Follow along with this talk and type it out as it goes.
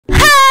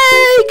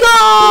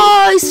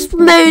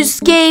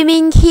Utmost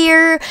Gaming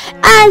here,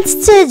 and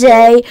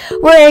today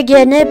we're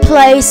gonna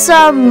play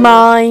some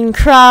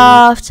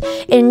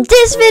Minecraft. In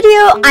this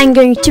video I'm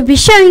going to be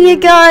showing you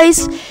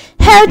guys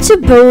how to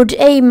build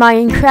a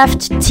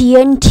Minecraft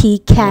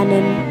TNT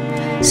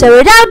cannon. So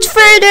without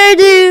further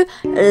ado,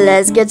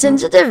 let's get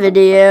into the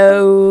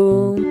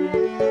video.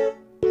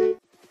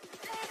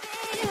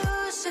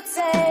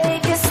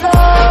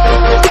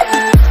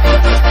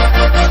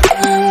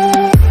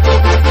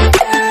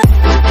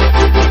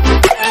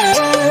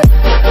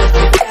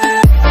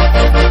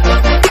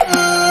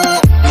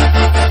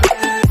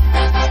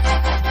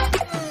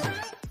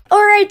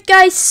 Alright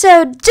guys,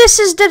 so this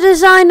is the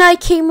design I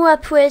came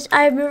up with.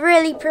 I'm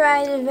really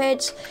proud of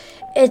it.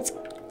 It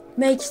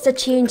makes the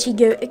TNT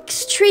go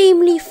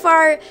extremely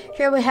far.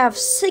 Here we have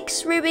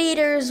 6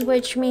 repeaters,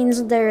 which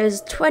means there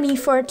is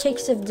 24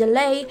 ticks of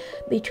delay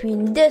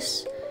between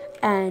this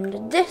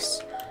and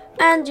this.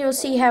 And you'll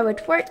see how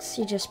it works.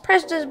 You just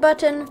press this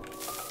button,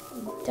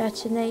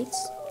 detonates.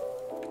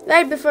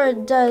 Right before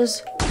it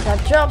does,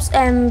 that drops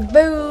and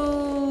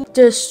boom,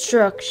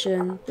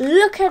 destruction.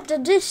 Look at the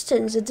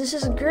distance. This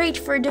is great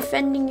for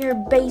defending your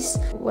base.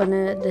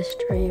 Wanna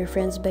destroy your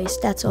friend's base,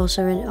 that's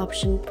also an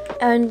option.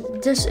 And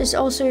this is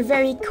also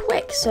very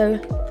quick, so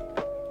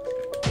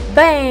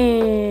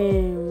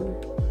bam,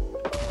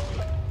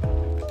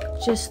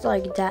 just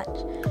like that.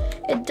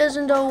 It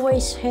doesn't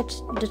always hit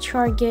the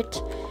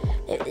target.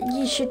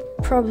 You should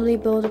probably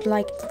build it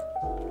like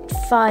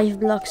 5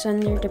 blocks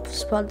under the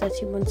spot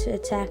that you want to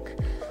attack,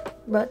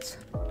 but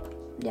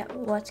yeah,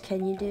 what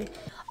can you do?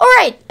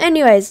 Alright,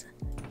 anyways,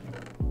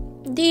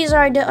 these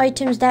are the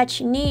items that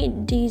you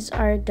need. These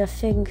are the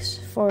things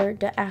for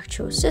the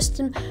actual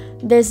system.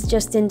 This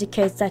just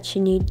indicates that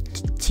you need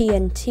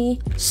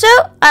TNT. So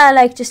I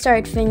like to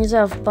start things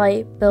off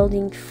by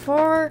building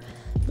 4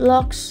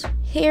 blocks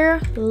here,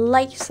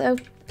 like so.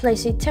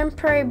 Place a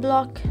temporary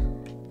block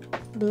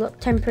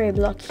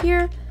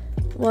here.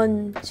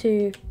 1,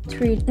 2,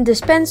 3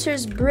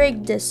 dispensers.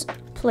 Break this,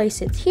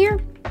 place it here.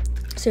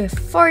 So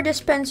 4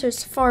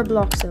 dispensers, 4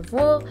 blocks of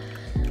wool.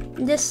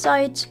 This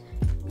side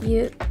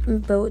you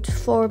build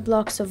 4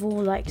 blocks of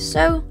wool like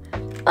so.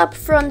 Up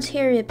front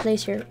here you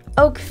place your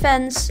oak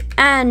fence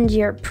and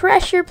your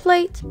pressure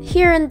plate.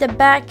 Here in the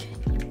back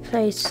you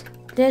place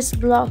this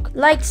block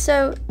like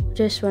so.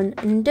 This one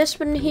and this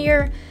one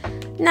here.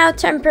 Now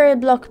temporary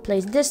block,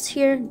 place this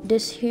here,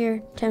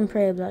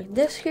 temporary block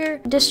this here.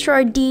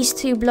 Destroy these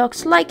 2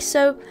 blocks like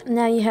so.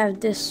 Now you have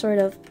this sort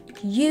of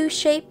U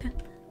shape.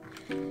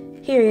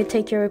 Here you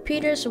take your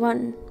repeaters,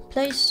 1,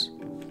 place,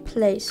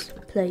 place,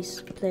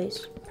 place,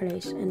 place,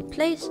 place, and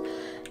place.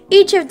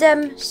 Each of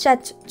them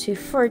set to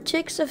 4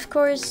 ticks, of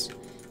course.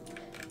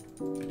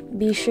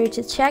 Be sure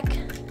to check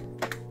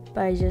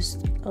by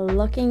just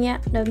looking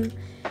at them.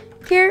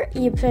 Here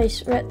you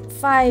place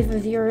 5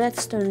 of your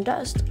redstone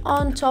dust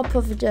on top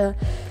of the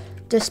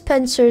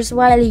dispensers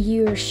while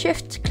you're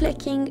shift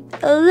clicking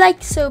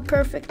like so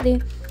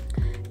perfectly.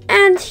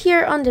 And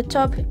here on the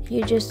top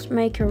you just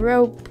make a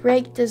row,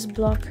 break this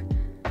block,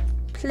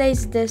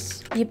 place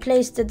this, you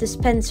place the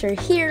dispenser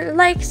here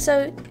like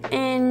so,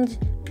 and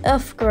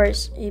of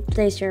course you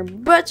place your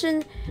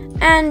button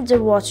and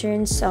the water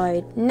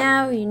inside.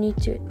 Now you need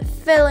to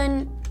fill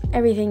in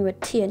everything with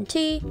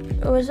TNT.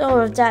 With all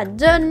of that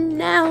done,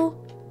 now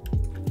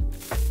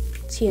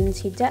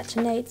TNT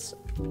detonates.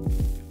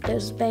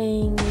 Those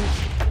bangs,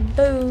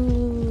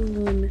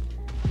 boom,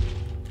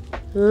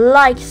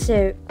 like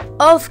so.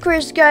 Of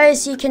course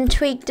guys, you can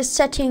tweak the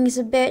settings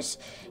a bit.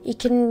 You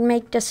can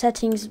make the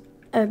settings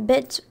a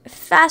bit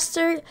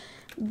faster,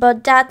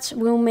 but that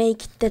will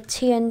make this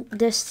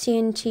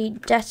TNT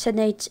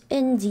detonate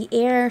in the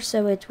air,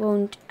 so it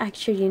won't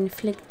actually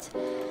inflict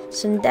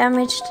some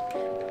damage.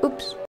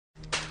 Oops.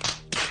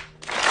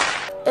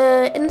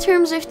 In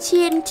terms of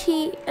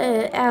TNT,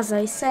 as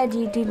I said,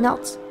 you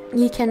cannot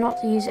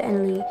use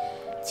any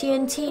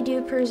TNT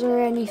dupers or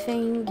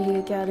anything.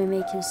 You gotta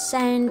make a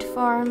sand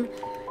farm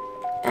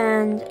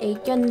and a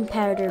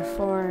gunpowder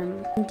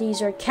farm.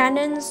 These are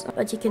cannons,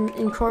 but you can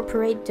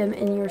incorporate them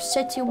in your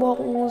city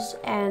walls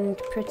and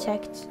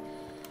protect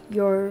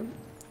your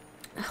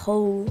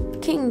whole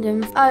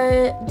kingdom.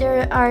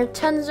 There are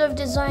tons of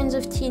designs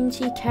of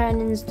TNT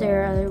cannons.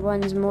 There are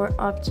ones more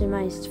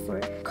optimized for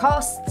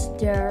cost.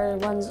 There are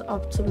ones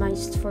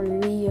optimized for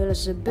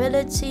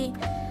reusability,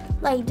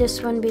 like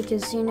this one,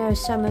 because you know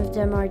some of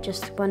them are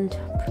just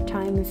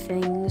one-time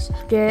things.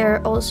 There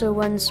are also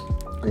ones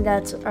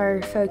that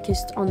are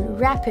focused on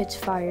rapid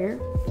fire.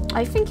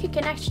 I think you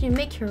can actually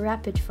make your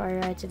rapid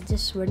fire out of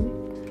this one.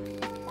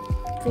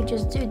 If we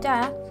just do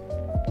that.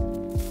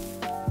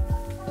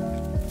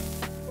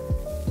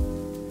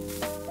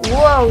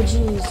 Whoa,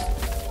 jeez.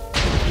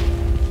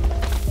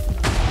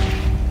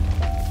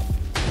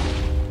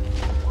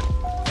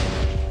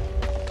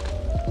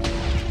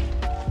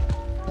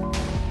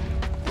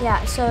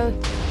 Yeah, so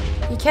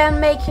you can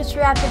make it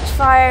rapid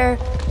fire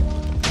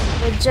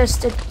with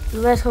just a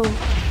little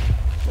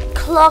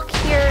clock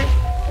here,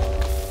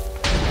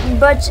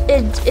 but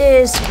it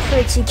is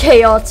pretty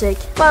chaotic.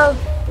 Well,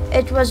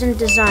 it wasn't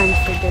designed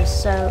for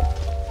this, so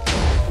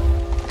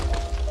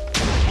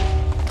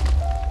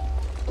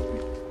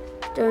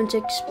don't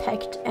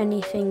expect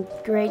anything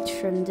great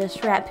from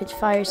this rapid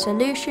fire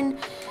solution,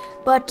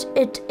 but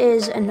it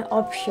is an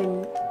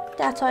option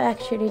that I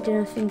actually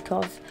didn't think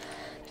of.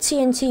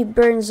 TNT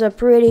burns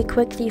up really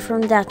quickly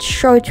from that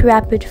short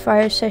rapid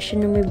fire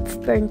session, and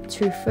we've burned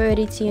through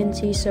 30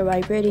 TNT, so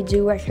I really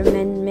do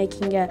recommend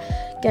making a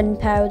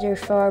gunpowder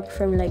farm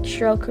from like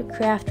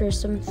Shulkercraft or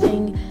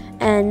something,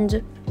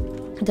 and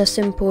the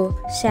simple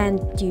sand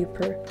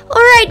duper.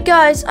 Alright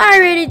guys, I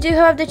really do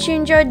hope that you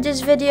enjoyed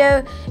this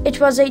video. It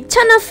was a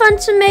ton of fun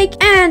to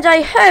make, and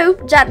I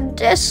hope that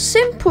this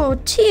simple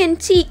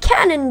TNT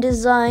cannon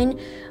design,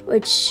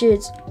 which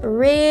shoots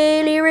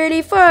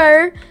really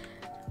far,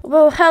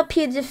 will help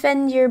you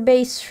defend your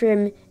base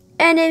from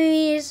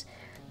enemies,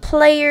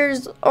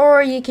 players,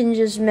 or you can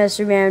just mess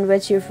around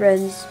with your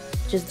friends.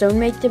 Just don't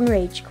make them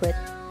rage quit.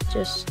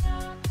 Just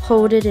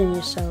hold it in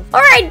yourself.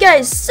 Alright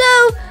guys, so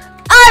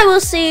I will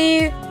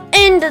see you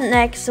in the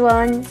next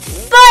one.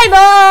 Bye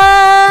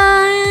bye!